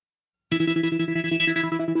Live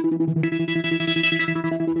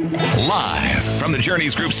from the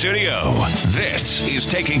Journeys Group studio, this is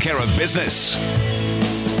Taking Care of Business.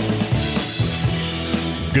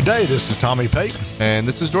 Good day, this is Tommy Pate. And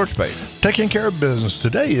this is George Pate. Taking Care of Business.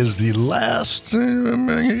 Today is the last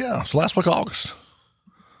week of August.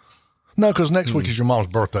 No, because next week is your mom's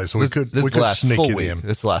birthday, so we could sneak it week. in.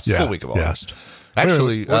 This is the last full week of August. Yeah.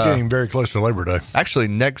 Actually, we're getting very close to Labor Day. Actually,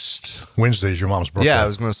 next Wednesday is your mom's birthday. Yeah, I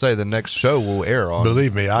was going to say the next show will air on.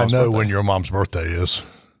 Believe me, I know birthday. when your mom's birthday is.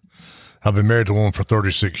 I've been married to a woman for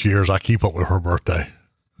 36 years. I keep up with her birthday.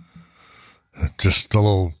 Just a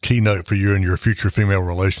little keynote for you and your future female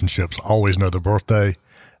relationships. Always know the birthday,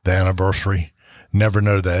 the anniversary. Never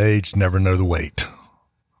know the age, never know the weight.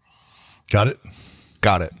 Got it?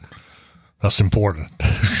 Got it. That's important.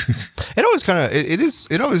 It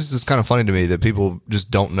always is kind of funny to me that people just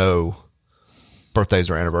don't know birthdays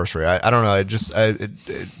or anniversary. I don't know.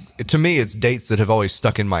 To me, it's dates that have always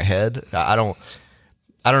stuck in my head. I don't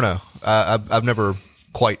know. I've never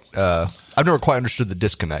quite understood the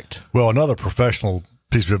disconnect. Well, another professional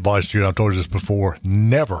piece of advice to you, and I've told you this before,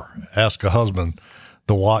 never ask a husband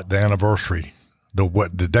the anniversary,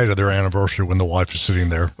 the date of their anniversary when the wife is sitting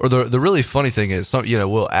there. Or the really funny thing is,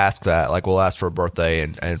 we'll ask that, like we'll ask for a birthday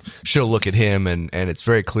and she'll look at him and it's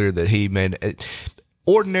very clear that he made it.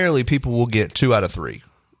 Ordinarily, people will get 2 out of 3.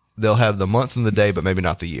 They'll have the month and the day, but maybe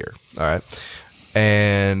not the year. All right.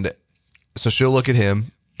 And so she'll look at him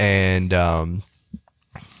and,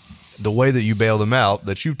 the way that you bail them out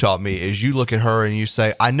that you taught me is you look at her and you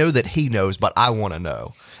say, I know that he knows, but I want to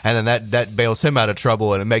know. And then that bails him out of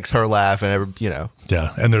trouble and it makes her laugh and Yeah.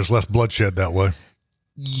 And there's less bloodshed that way.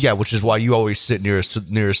 Yeah. Which is why you always sit nearest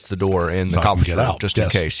the door in the conference room, just in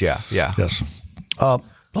case. Yeah. Yeah. Yes.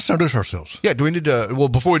 Let's introduce ourselves. Yeah. Do we need to,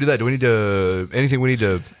 before we do that, anything we need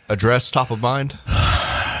to address top of mind?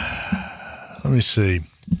 Let me see.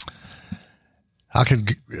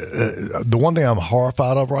 The one thing I'm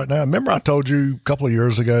horrified of right now, remember I told you a couple of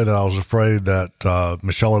years ago that I was afraid that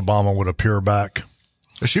Michelle Obama would appear back?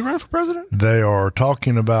 Is she running for president? They are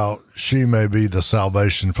talking about she may be the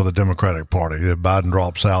salvation for the Democratic Party. If Biden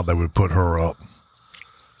drops out, they would put her up.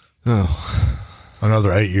 Oh.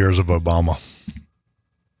 Another 8 years of Obama.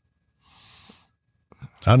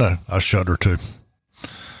 I know. I shudder too.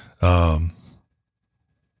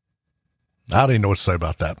 I don't even know what to say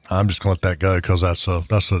about that. I'm just going to let that go because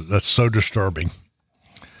that's so disturbing.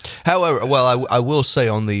 However, I will say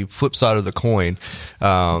on the flip side of the coin,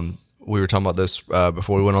 we were talking about this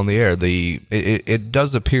before we went on the air. It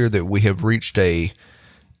does appear that we have reached a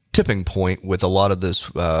tipping point with a lot of this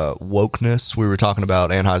wokeness. We were talking about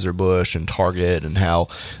Anheuser-Busch and Target and how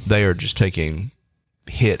they are just taking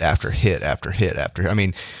hit after hit after hit after hit. I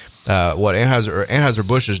mean,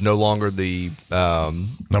 Anheuser-Busch is no longer the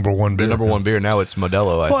number one beer. The number one beer. Now it's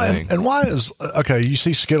Modelo, I think. And why is, you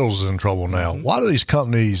see Skittles is in trouble now. Why do these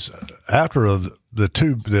companies, after the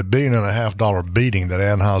 $1.5 billion beating that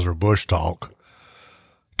Anheuser-Busch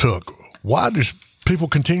took, why do people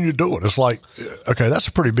continue to do it? It's like, that's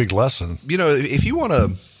a pretty big lesson. If you want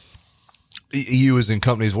to, you as in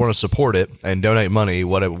companies want to support it and donate money,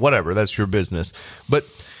 whatever, that's your business. But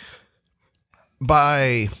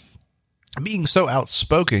by being so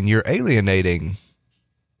outspoken, you're alienating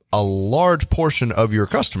a large portion of your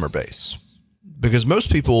customer base because most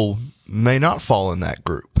people may not fall in that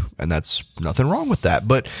group, and that's nothing wrong with that.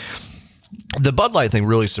 But the Bud Light thing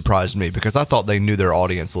really surprised me because I thought they knew their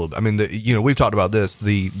audience a little bit. I mean, we've talked about this.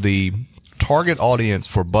 The target audience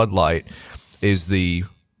for Bud Light is the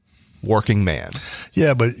working man.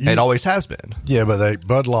 Yeah, but it always has been. Yeah, but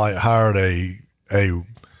Bud Light hired a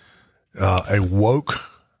woke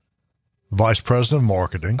vice president of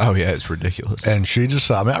marketing. Oh yeah, it's ridiculous. And she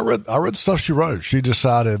decided. I read the stuff she wrote. She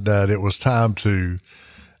decided that it was time to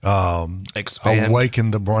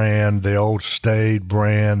awaken the brand, the old staid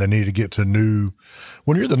brand. They need to get to new.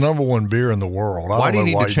 When you're the number one beer in the world, why do you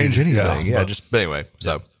need to change anything? But anyway,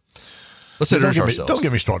 so. Let's introduce ourselves. Don't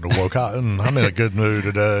get me started to woke. I'm in a good mood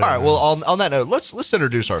today. All right. Well, on that note, let's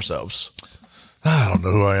introduce ourselves. I don't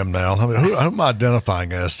know who I am now. Who am I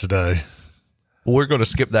identifying as today? We're going to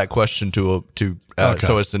skip that question so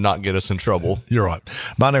as to not get us in trouble. You're right.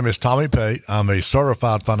 My name is Tommy Pate. I'm a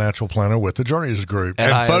certified financial planner with the Journeys Group.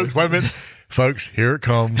 And folks, wait a minute. Folks, here it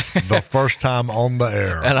comes, the first time on the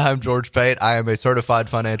air. And I'm George Pate. I am a certified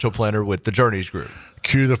financial planner with the Journeys Group.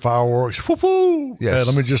 Cue the fireworks. Woo-hoo! Yes. Hey,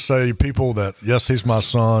 let me just say, people, that yes, he's my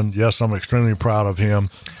son. Yes, I'm extremely proud of him.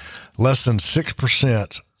 Less than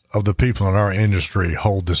 6% of the people in our industry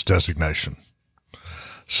hold this designation.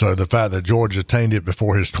 So the fact that George attained it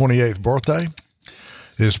before his 28th birthday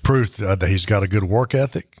is proof that he's got a good work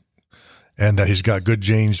ethic, and that he's got good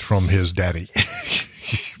genes from his daddy.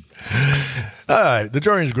 All right, the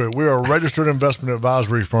Journeys Group. We are a registered investment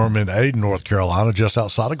advisory firm in Ada, North Carolina, just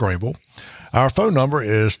outside of Greenville. Our phone number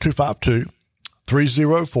is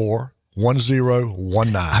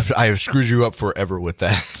 252-304-1019. I have screwed you up forever with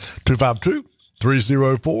that.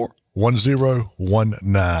 252-304-1019.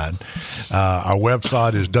 Our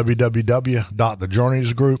website is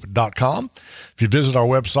www.thejourneysgroup.com. If you visit our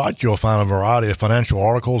website, you'll find a variety of financial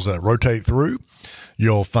articles that rotate through.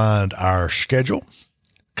 You'll find our schedule.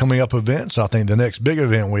 Coming up events, I think the next big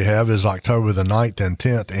event we have is October the 9th and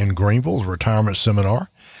 10th in Greenville, the retirement seminar.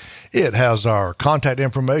 It has our contact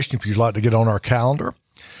information if you'd like to get on our calendar,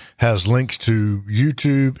 has links to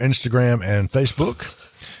YouTube, Instagram, and Facebook.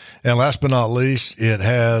 And last but not least, it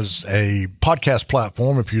has a podcast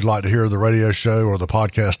platform if you'd like to hear the radio show or the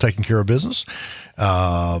podcast Taking Care of Business.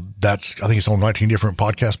 I think it's on 19 different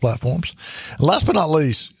podcast platforms. And last but not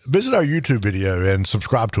least, visit our YouTube video and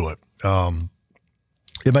subscribe to it.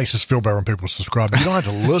 It makes us feel better when people subscribe. You don't have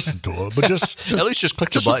to listen to it, but just at least just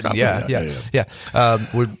click the button. Yeah.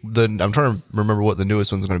 I'm trying to remember what the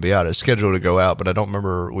newest one's going to be out. It's scheduled to go out, but I don't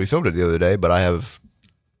remember. We filmed it the other day, but I have.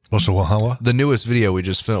 What's the one? The newest video we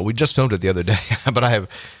just filmed. We just filmed it the other day, but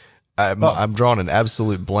I'm drawing an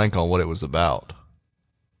absolute blank on what it was about.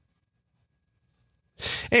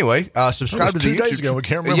 Anyway, subscribe to the 2 YouTube. days ago. We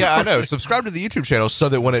can't remember. Yeah, I know. Subscribe to the YouTube channel so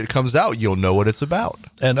that when it comes out, you'll know what it's about.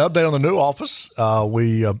 And update on the new office.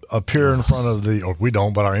 We appear in front of or we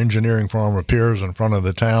don't, but our engineering firm appears in front of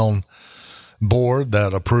the town board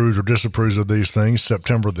that approves or disapproves of these things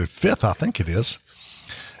September the 5th, I think it is.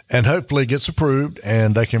 And hopefully gets approved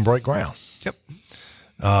and they can break ground. Yep.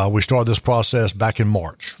 We started this process back in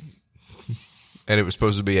March. And it was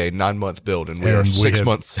supposed to be a 9-month build, and we are 6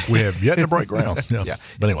 months. We have yet to break ground. Yeah.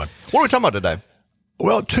 But anyway. What are we talking about today?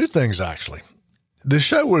 Well, two things, actually. The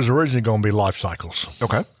show was originally going to be life cycles.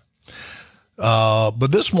 Okay. But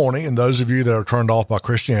this morning, and those of you that are turned off by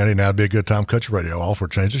Christianity, now would be a good time to cut your radio off or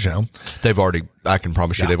change the channel. I can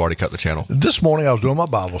promise you, they've already cut the channel. This morning, I was doing my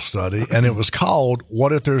Bible study, and it was called,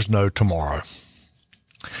 What If There's No Tomorrow?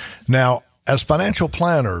 Now, as financial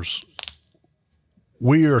planners,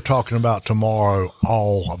 we are talking about tomorrow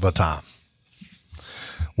all the time.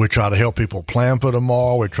 We try to help people plan for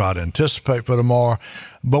tomorrow. We try to anticipate for tomorrow,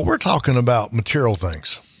 but we're talking about material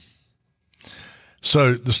things.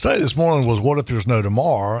 So the study this morning was, what if there's no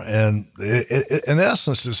tomorrow? And in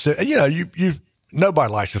essence, it said,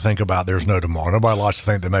 nobody likes to think about there's no tomorrow. Nobody likes to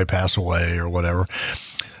think they may pass away or whatever.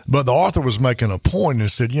 But the author was making a point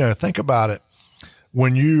and said, think about it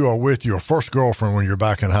when you are with your first girlfriend when you're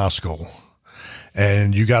back in high school.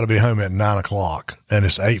 And you got to be home at 9:00 and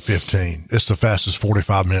it's 8:15. It's the fastest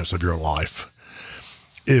 45 minutes of your life.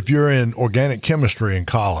 If you're in organic chemistry in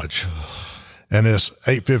college and it's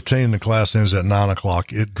 8:15 and the class ends at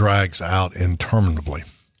 9:00, it drags out interminably.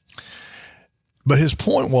 But his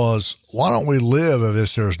point was, why don't we live as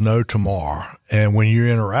if there's no tomorrow? And when you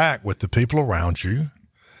interact with the people around you,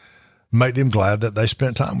 make them glad that they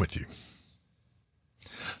spent time with you.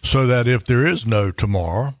 So that if there is no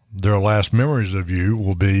tomorrow, their last memories of you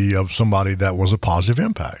will be of somebody that was a positive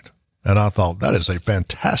impact. And I thought that is a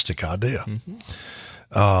fantastic idea.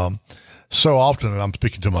 Mm-hmm. So often, and I'm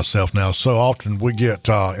speaking to myself now, so often we get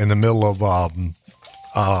in the middle of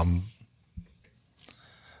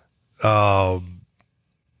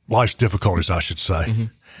life's difficulties, I should say. Mm-hmm.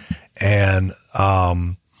 And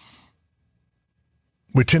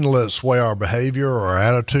we tend to let it sway our behavior or our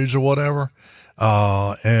attitudes or whatever.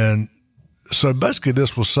 And so basically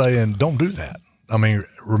this was saying, don't do that. I mean,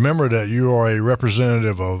 remember that you are a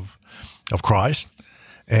representative of Christ,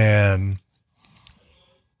 and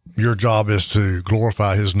your job is to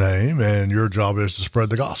glorify his name, and your job is to spread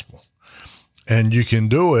the gospel. And you can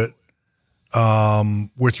do it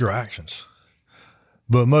with your actions.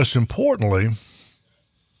 But most importantly,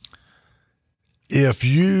 if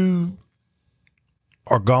you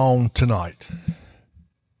are gone tonight,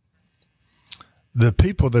 the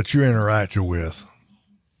people that you interacted with,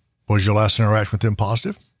 was your last interaction with them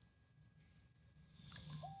positive?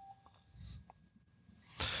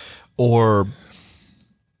 Or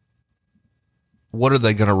what are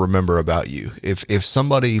they going to remember about you? If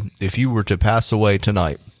you were to pass away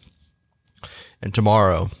tonight and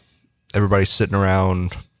tomorrow everybody's sitting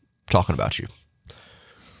around talking about you,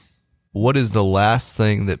 what is the last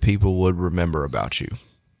thing that people would remember about you?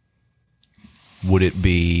 Would it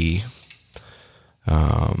be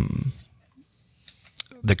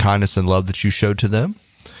the kindness and love that you showed to them?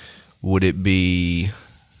 Would it be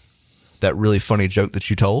that really funny joke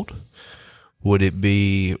that you told? Would it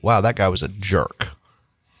be, wow, that guy was a jerk?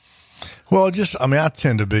 Well, I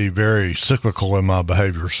tend to be very cyclical in my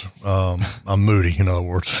behaviors. I'm moody, in other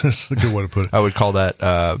words. That's a good way to put it. I would call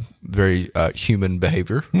that very human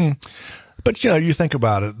behavior. But, you think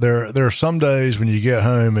about it. There are some days when you get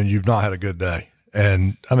home and you've not had a good day.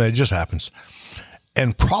 And, it just happens.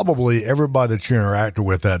 And probably everybody that you interacted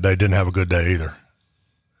with that day didn't have a good day either,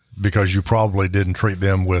 because you probably didn't treat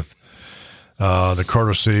them with the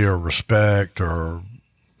courtesy or respect or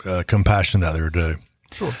compassion that they're due.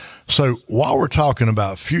 Sure. So while we're talking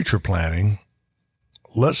about future planning,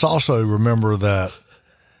 let's also remember that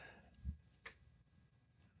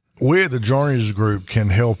we at the Journeys Group can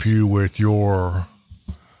help you with your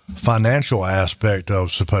financial aspect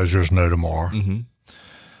of suppose there's no tomorrow. Mm-hmm.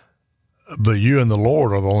 But you and the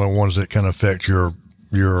Lord are the only ones that can affect your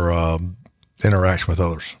interaction with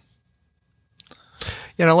others.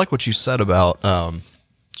 Yeah, and I like what you said about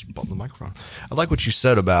just bump the microphone. I like what you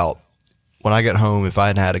said about when I get home, if I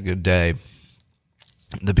hadn't had a good day,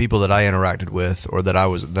 the people that I interacted with or that I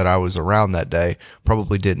was around that day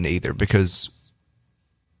probably didn't either, because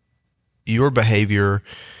your behavior,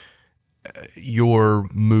 your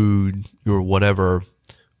mood, your whatever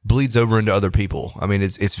bleeds over into other people. I mean,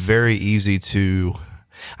 it's very easy to,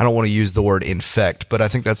 I don't want to use the word infect, but I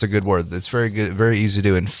think that's a good word. It's very easy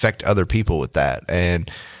to infect other people with that. And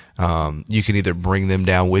you can either bring them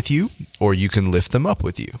down with you or you can lift them up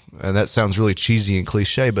with you. And that sounds really cheesy and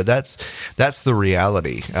cliche, but that's the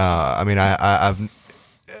reality. I've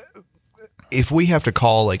if we have to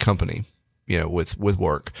call a company, with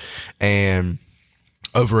work and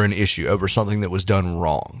over an issue, over something that was done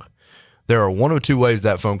wrong, there are one or two ways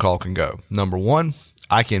that phone call can go. Number one,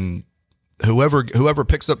 whoever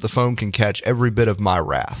picks up the phone can catch every bit of my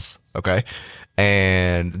wrath. Okay.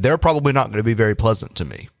 And they're probably not going to be very pleasant to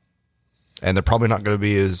me. And they're probably not going to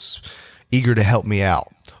be as eager to help me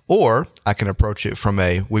out. Or I can approach it from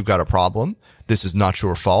we've got a problem. This is not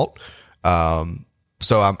your fault.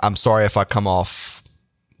 So I'm sorry if I come off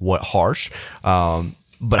harsh.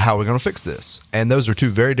 But how are we going to fix this? And those are two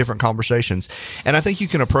very different conversations. And I think you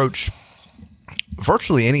can approach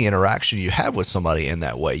virtually any interaction you have with somebody in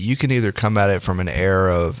that way. You can either come at it from an air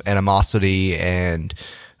of animosity and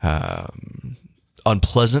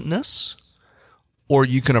unpleasantness, or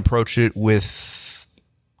you can approach it with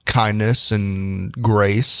kindness and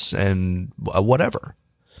grace and whatever.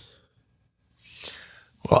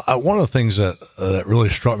 Well, one of the things that really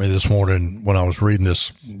struck me this morning when I was reading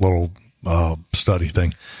this little study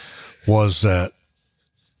thing was that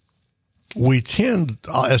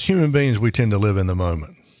as human beings, we tend to live in the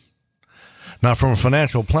moment. Now, from a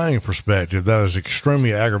financial planning perspective, that is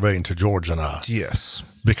extremely aggravating to George and I. Yes.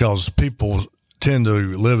 Because people tend to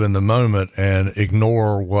live in the moment and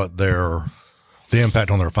ignore the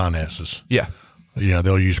impact on their finances. Yeah.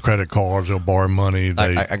 They'll use credit cards, they'll borrow money.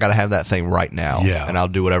 I got to have that thing right now. Yeah. And I'll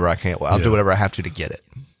do whatever I can. I'll do whatever I have to get it.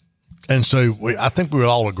 And so I think we would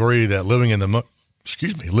all agree that living in the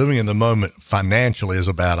moment financially is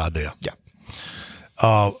a bad idea. Yeah.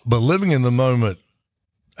 But living in the moment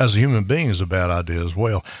as a human being is a bad idea as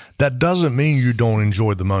well. That doesn't mean you don't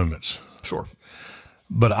enjoy the moments. Sure.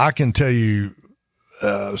 But I can tell you,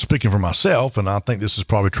 speaking for myself, and I think this is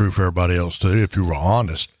probably true for everybody else too, if you were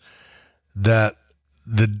honest, that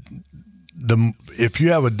if you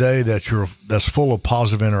have a day that's full of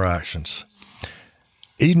positive interactions,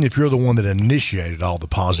 even if you're the one that initiated all the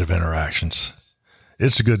positive interactions,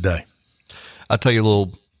 it's a good day. I'll tell you a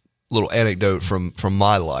little anecdote from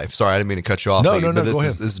my life. Sorry, I didn't mean to cut you off. No, go ahead.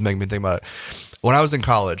 This is making me think about it. When I was in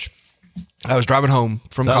college, I was driving home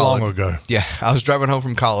from college. That long ago. Yeah, I was driving home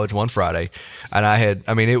from college one Friday, and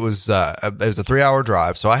it was a 3-hour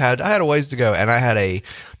drive, so I had a ways to go, and I had a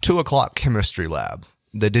 2:00 chemistry lab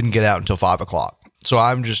that didn't get out until 5:00. So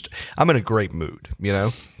I'm in a great mood,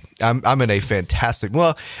 I'm in a fantastic,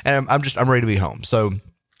 and I'm ready to be home. So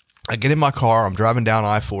I get in my car, I'm driving down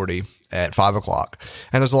I-40 at 5:00,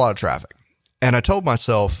 and there's a lot of traffic. And I told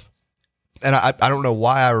myself, and I don't know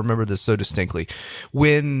why I remember this so distinctly,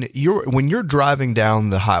 when you're driving down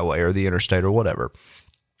the highway or the interstate or whatever,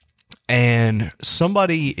 and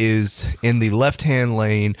somebody is in the left-hand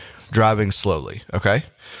lane driving slowly, okay,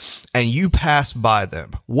 and you pass by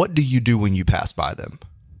them, what do you do when you pass by them?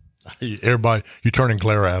 Everybody, you turn and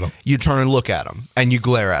glare at them. You turn and look at them, and you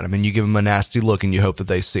glare at them, and you give them a nasty look, and you hope that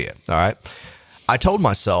they see it. All right. I told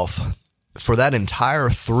myself for that entire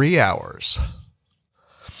 3 hours,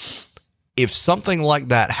 if something like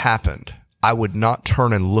that happened, I would not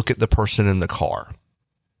turn and look at the person in the car.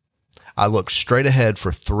 I looked straight ahead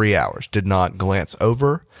for 3 hours, did not glance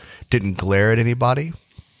over, didn't glare at anybody.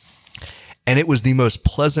 And it was the most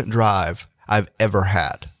pleasant drive I've ever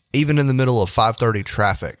had. even in the middle of 5:30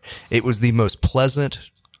 traffic. It was the most pleasant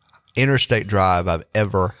interstate drive I've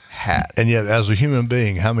ever had. And yet, as a human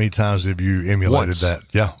being, how many times have you emulated that?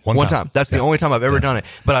 Yeah, one time. That's the only time I've ever done it.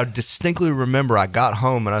 But I distinctly remember I got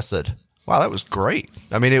home and I said, wow, that was great.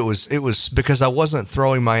 I mean, it was because I wasn't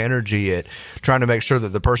throwing my energy at trying to make sure that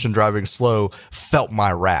the person driving slow felt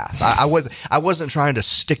my wrath. I wasn't trying to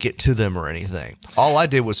stick it to them or anything. All I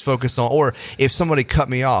did was focus on, or if somebody cut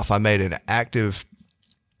me off, I made an active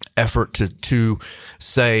effort to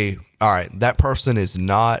say, all right, that person is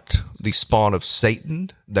not the spawn of Satan.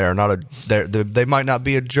 They're not they might not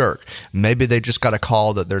be a jerk. Maybe they just got a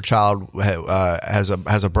call that their child has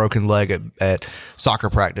a broken leg at soccer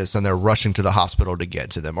practice and they're rushing to the hospital to get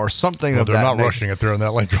to them or something. Well, of they're that not nature. rushing it. They're in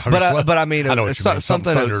that lane driving. But I mean,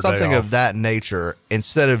 something of of that nature.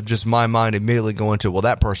 Instead of just my mind immediately going to, well,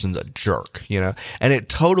 that person's a jerk, And it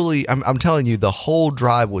totally. I'm telling you, the whole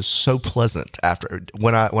drive was so pleasant after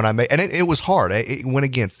when I made, and it was hard. It went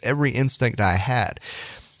against every instinct I had.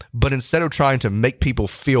 But instead of trying to make people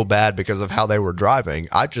feel bad because of how they were driving,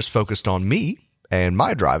 I just focused on me and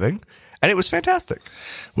my driving, and it was fantastic.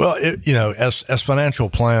 Well, as financial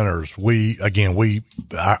planners,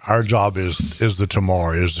 our job is the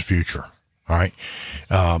tomorrow, is the future. All right.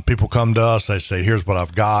 People come to us, they say, here's what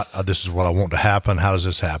I've got. This is what I want to happen. How does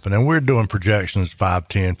this happen? And we're doing projections 5,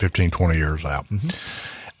 10, 15, 20 years out. Mm-hmm.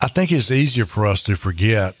 I think it's easier for us to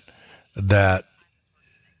forget that,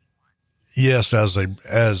 yes, as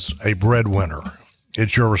a breadwinner,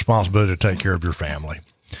 it's your responsibility to take care of your family.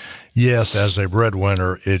 Yes, as a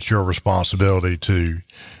breadwinner, it's your responsibility to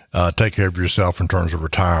take care of yourself in terms of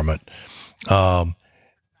retirement.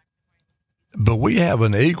 But we have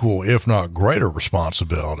an equal, if not greater,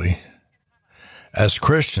 responsibility as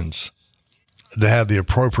Christians to have the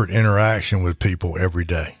appropriate interaction with people every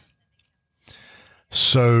day.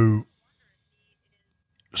 So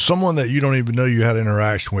someone that you don't even know you had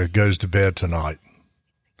interaction with goes to bed tonight.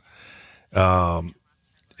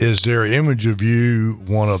 Is their image of you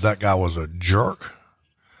one of that guy was a jerk?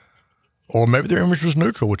 Or maybe their image was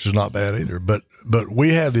neutral, which is not bad either. But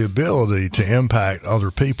we have the ability to impact other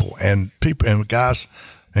people and guys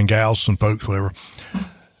and gals and folks, whatever.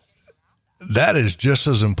 That is just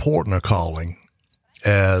as important a calling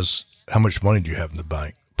as how much money do you have in the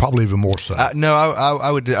bank. Probably even more so. No, I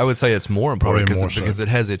would say it's more important because so. it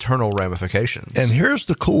has eternal ramifications. And here's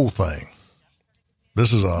the cool thing.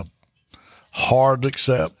 This is a hard to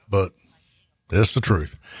accept, but it's the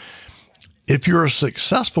truth. If you're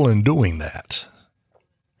successful in doing that,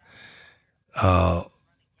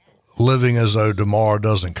 living as though tomorrow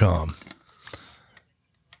doesn't come,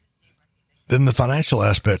 then the financial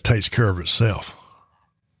aspect takes care of itself.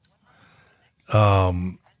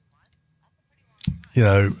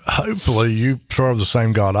 Hopefully you serve the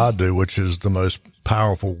same God I do, which is the most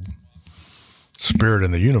powerful spirit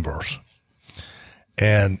in the universe.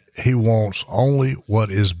 And he wants only what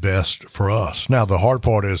is best for us. Now, the hard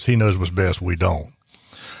part is he knows what's best, we don't.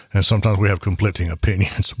 And sometimes we have conflicting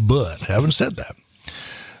opinions. But having said that,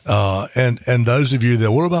 and those of you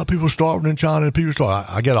that, what about people starving in China and people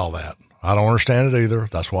starving? I get all that. I don't understand it either.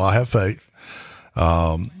 That's why I have faith.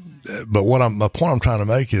 But my point I'm trying to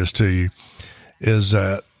make is to you is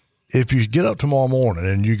that if you get up tomorrow morning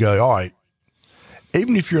and you go, all right,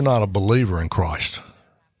 even if you're not a believer in Christ,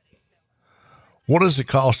 what does it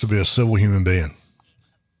cost to be a civil human being?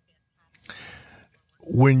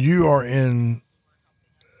 When you are in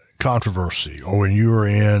controversy or when you are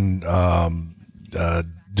in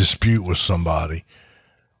dispute with somebody,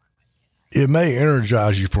 it may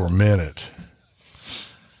energize you for a minute.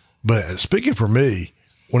 But speaking for me,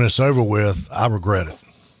 when it's over with, I regret it.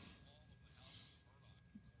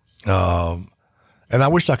 And I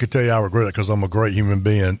wish I could tell you I regret it because I'm a great human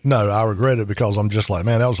being. No, I regret it because I'm just like,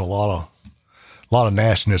 man, that was a lot of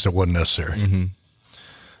nastiness that wasn't necessary.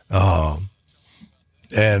 Mm-hmm.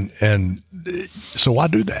 And so why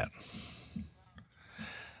do that?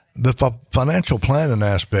 The financial planning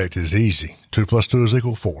aspect is easy. 2 +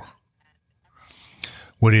 2 = 4.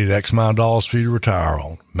 We need X amount of dollars for you to retire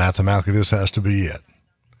on. Mathematically, this has to be it.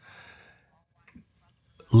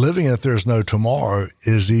 Living if there's no tomorrow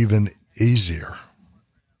is even easier.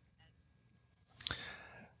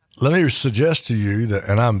 Let me suggest to you that,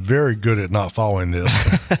 and I'm very good at not following this.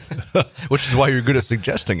 Which is why you're good at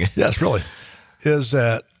suggesting it. Yes, really. Is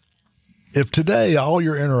that if today all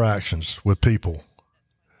your interactions with people,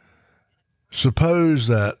 suppose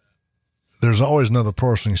that there's always another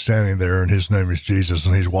person standing there and his name is Jesus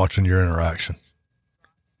and he's watching your interaction.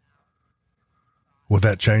 Would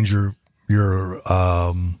that change your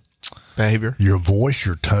behavior, your voice,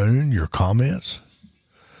 your tone, your comments?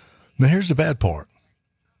 Now, here's the bad part.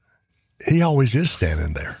 he always is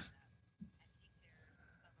standing there.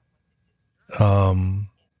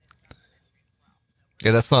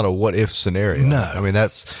 Yeah, that's not a what if scenario. No. I mean,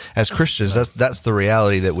 that's, as Christians, that's the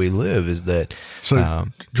reality that we live, is that. So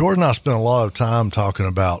George and I spent a lot of time talking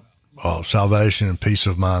about salvation and peace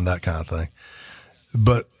of mind, that kind of thing.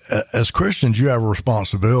 But as Christians, you have a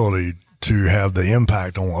responsibility to have the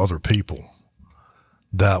impact on other people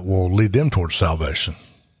that will lead them towards salvation.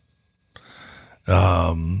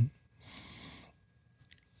 And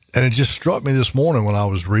it just struck me this morning when I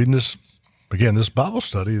was reading this Bible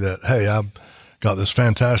study, that, hey, I've got this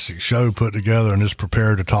fantastic show put together and is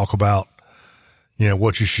prepared to talk about,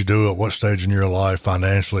 what you should do at what stage in your life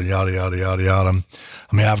financially, yada, yada, yada, yada.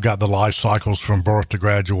 I mean, I've got the life cycles from birth to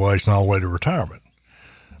graduation all the way to retirement.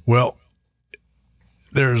 Well,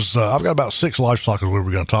 I've got about 6 life cycles we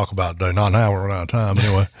were going to talk about today. Not now, we're out of time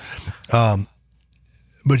anyway.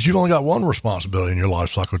 But you've only got one responsibility in your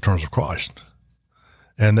life cycle in terms of Christ.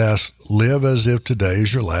 And that's live as if today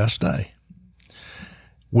is your last day.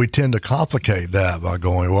 We tend to complicate that by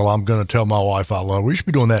going, well, I'm going to tell my wife I love her. We should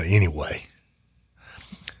be doing that anyway.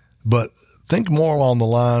 But think more along the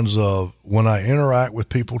lines of, when I interact with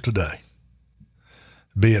people today,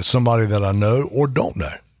 be it somebody that I know or don't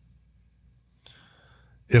know,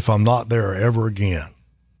 if I'm not there ever again,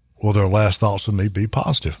 will their last thoughts of me be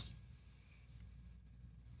positive?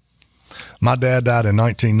 My dad died in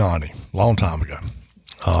 1990, a long time ago.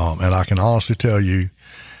 And I can honestly tell you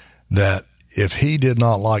that if he did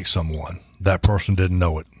not like someone, that person didn't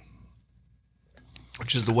know it.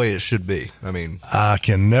 Which is the way it should be. I mean, I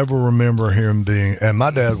can never remember him being, and my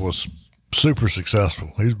dad was super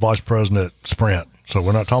successful. He was vice president at Sprint. So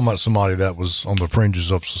we're not talking about somebody that was on the fringes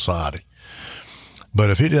of society. But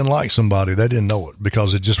if he didn't like somebody, they didn't know it,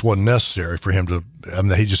 because it just wasn't necessary for him to. I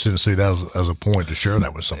mean, he just didn't see that as a point to share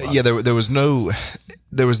that with somebody. Yeah, there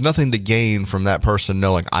was nothing to gain from that person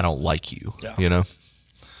knowing, I don't like you. Yeah.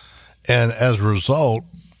 And as a result,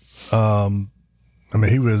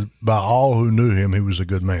 he was, by all who knew him, he was a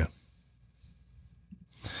good man.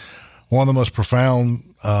 One of the most profound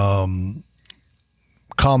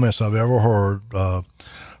comments I've ever heard.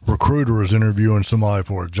 Recruiter is interviewing somebody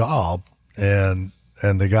for a job, and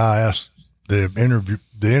the guy asked the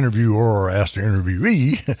interviewer asked the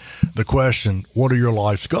interviewee the question, "What are your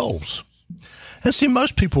life's goals?" And see,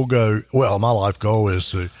 most people go, "Well, my life goal is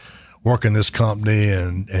to work in this company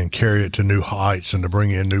and carry it to new heights and to bring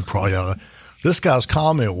in new product." This guy's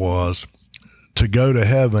comment was, to go to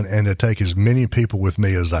heaven and to take as many people with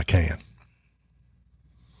me as I can.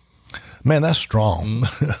 Man, that's strong.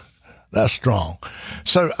 That's strong.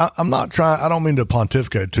 So I'm not trying, I don't mean to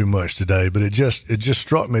pontificate too much today, but it just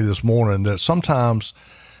struck me this morning that sometimes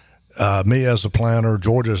me as a planner,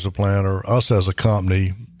 George as a planner, us as a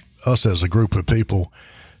company, us as a group of people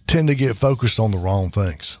tend to get focused on the wrong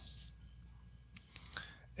things.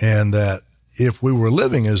 And that if we were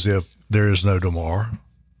living as if there is no tomorrow,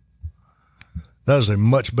 that is a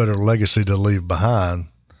much better legacy to leave behind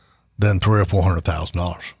than $300,000 or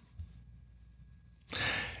 $400,000.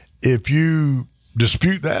 If you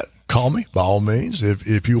dispute that, call me by all means.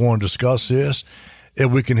 If you want to discuss this,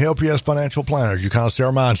 if we can help you as financial planners, you kind of see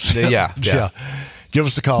our mindset. Yeah. Give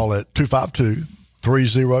us a call at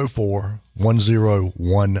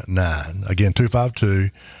 252-304-1019. Again,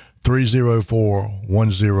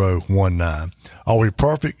 252-304-1019. Are we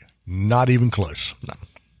perfect? Not even close. No.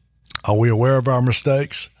 Are we aware of our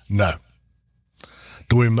mistakes? No.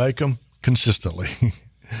 Do we make them? Consistently.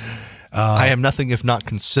 I am nothing if not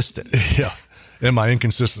consistent. Yeah. In my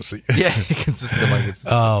inconsistency. Yeah, consistent in my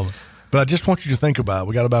inconsistency. But I just want you to think about it.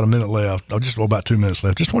 We got about a minute left. About 2 minutes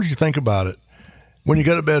left. Just want you to think about it. When you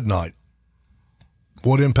go to bed at night,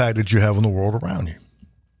 what impact did you have on the world around you?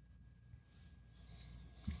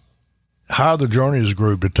 Hire the Journeys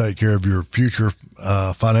group to take care of your future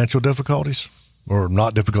financial difficulties, or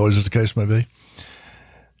not difficulties as the case may be.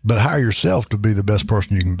 But hire yourself to be the best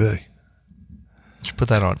person you can be. Just put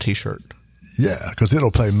that on a T-shirt. Yeah, because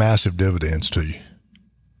it'll pay massive dividends to you.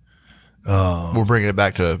 We're bringing it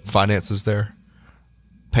back to finances there.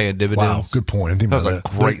 Paying dividends. Wow, good point. That was a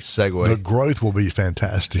great segue. The growth will be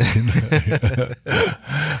fantastic.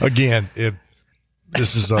 Again, if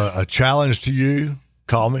this is a challenge to you,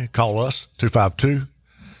 call me. Call us, 252.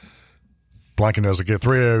 Blanking doesn't get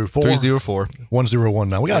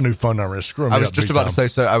 304-1019. We got a new phone number. I was just about to say,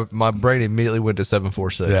 so my brain immediately went to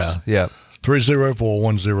 746. Yeah.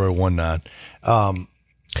 304-1019.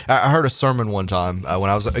 I heard a sermon one time when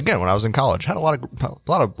I was in college. Had a lot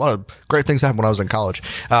of great things happen when I was in college.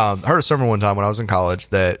 I heard a sermon one time when I was in college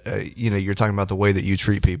that you're talking about the way that you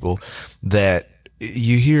treat people. That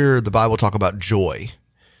you hear the Bible talk about joy,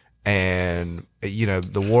 And,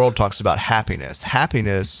 the world talks about happiness.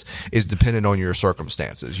 Happiness is dependent on your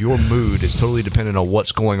circumstances. Your mood is totally dependent on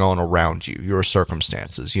what's going on around you, your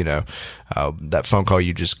circumstances. That phone call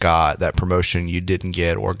you just got, that promotion you didn't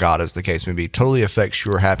get or got, as the case may be, totally affects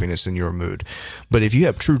your happiness and your mood. But if you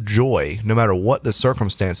have true joy, no matter what the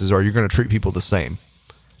circumstances are, you're going to treat people the same,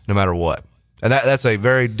 no matter what. And that's a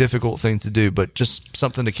very difficult thing to do, but just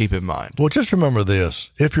something to keep in mind. Well, just remember this.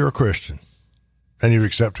 If you're a Christian and you've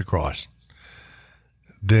accepted Christ,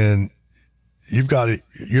 then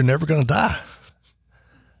you're never going to die.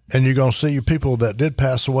 And you're going to see people that did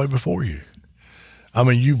pass away before you. I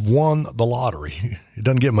mean, you've won the lottery. It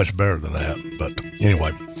doesn't get much better than that. But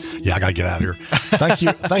anyway, I got to get out of here. Thank you.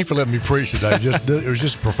 Thanks for letting me preach today. It was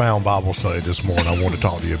just a profound Bible study this morning. I wanted to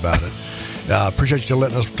talk to you about it. I appreciate you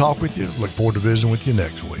letting us talk with you. Look forward to visiting with you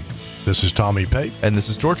next week. This is Tommy Pate. And this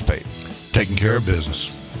is George Pate. Taking care of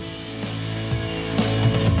business.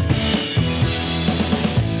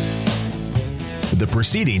 The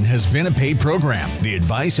proceeding has been a paid program. The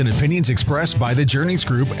advice and opinions expressed by the Journeys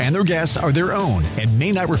Group and their guests are their own and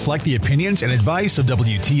may not reflect the opinions and advice of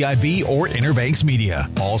WTIB or Inner Banks Media.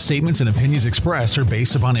 All statements and opinions expressed are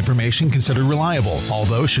based upon information considered reliable,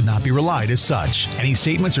 although should not be relied as such. Any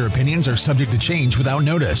statements or opinions are subject to change without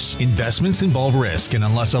notice. Investments involve risk and,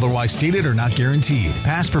 unless otherwise stated, are not guaranteed.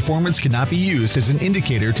 Past performance cannot be used as an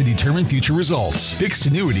indicator to determine future results. Fixed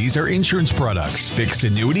annuities are insurance products. Fixed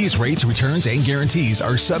annuities, rates, returns, and guarantees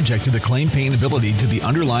are subject to the claim paying ability to the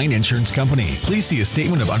underlying insurance company. Please see a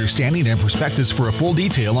statement of understanding and prospectus for a full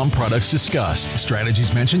detail on products discussed.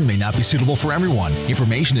 Strategies mentioned may not be suitable for everyone.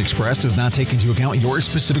 Information expressed does not take into account your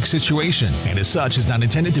specific situation and, as such, is not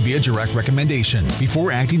intended to be a direct recommendation.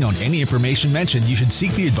 Before acting on any information mentioned, you should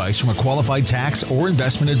seek the advice from a qualified tax or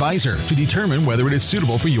investment advisor to determine whether it is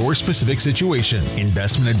suitable for your specific situation.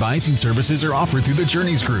 Investment advising services are offered through the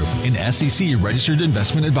Journeys Group, an SEC registered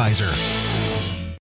investment advisor.